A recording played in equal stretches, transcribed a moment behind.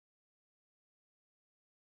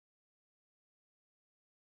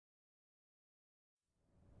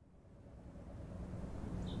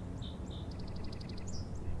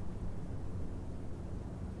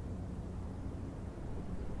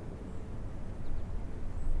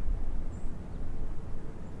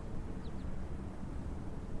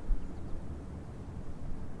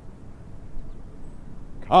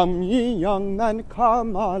Come ye young men,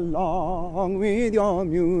 come along, with your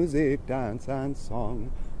music, dance, and song.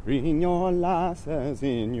 Bring your lasses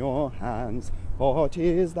in your hands, for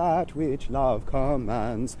 'tis that which love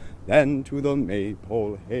commands. Then to the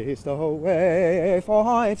Maypole haste away,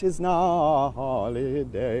 for it is now a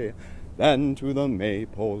holiday. Then to the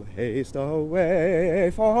Maypole haste away,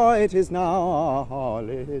 for it is now a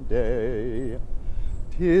holiday.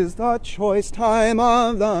 'Tis the choice time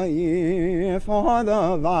of the year, for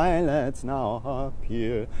the violets now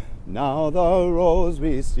appear. Now the rose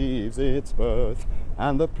receives its birth,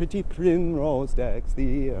 and the pretty primrose decks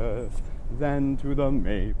the earth. Then to the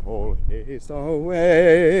Maypole haste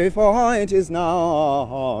away, for it is now a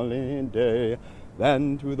holiday.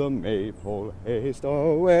 Then to the Maypole haste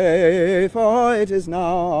away, for it is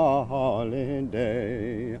now a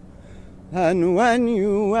holiday. And when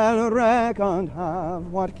you well reckoned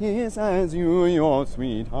have what kisses you your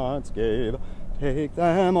sweethearts gave, take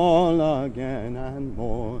them all again and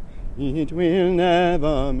more, it will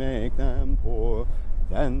never make them poor.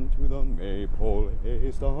 Then to the Maypole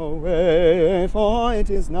haste away, for it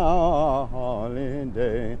is now a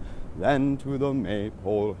holiday. Then to the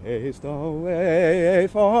Maypole haste away,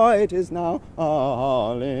 for it is now a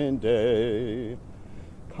holiday.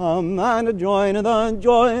 Come and join the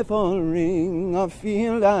joyful ring of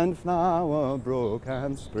field and flower, brook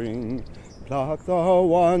and spring. Pluck the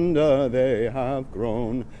wonder they have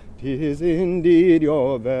grown, 'tis indeed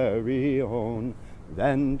your very own.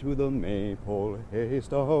 Then to the Maypole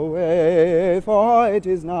haste away, for it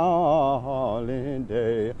is now a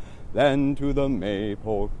holiday. Then to the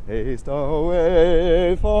Maypole haste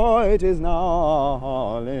away, for it is now a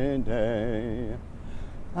holiday.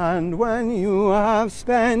 And when you have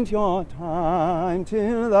spent your time,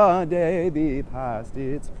 till the day be past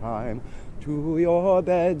its prime, to your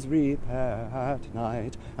beds repair at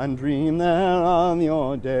night, and dream there of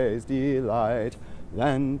your day's delight.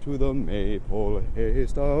 Then to the Maypole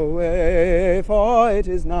haste away, for it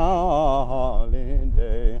is now a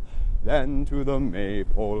holiday. Then to the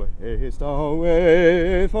Maypole haste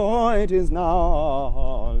away, for it is now a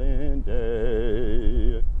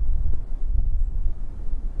holiday.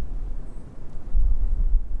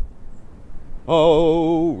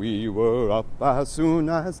 Oh, we were up as soon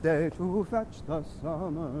as day to fetch the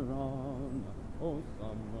summer on. Oh,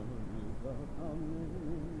 summer is a coming.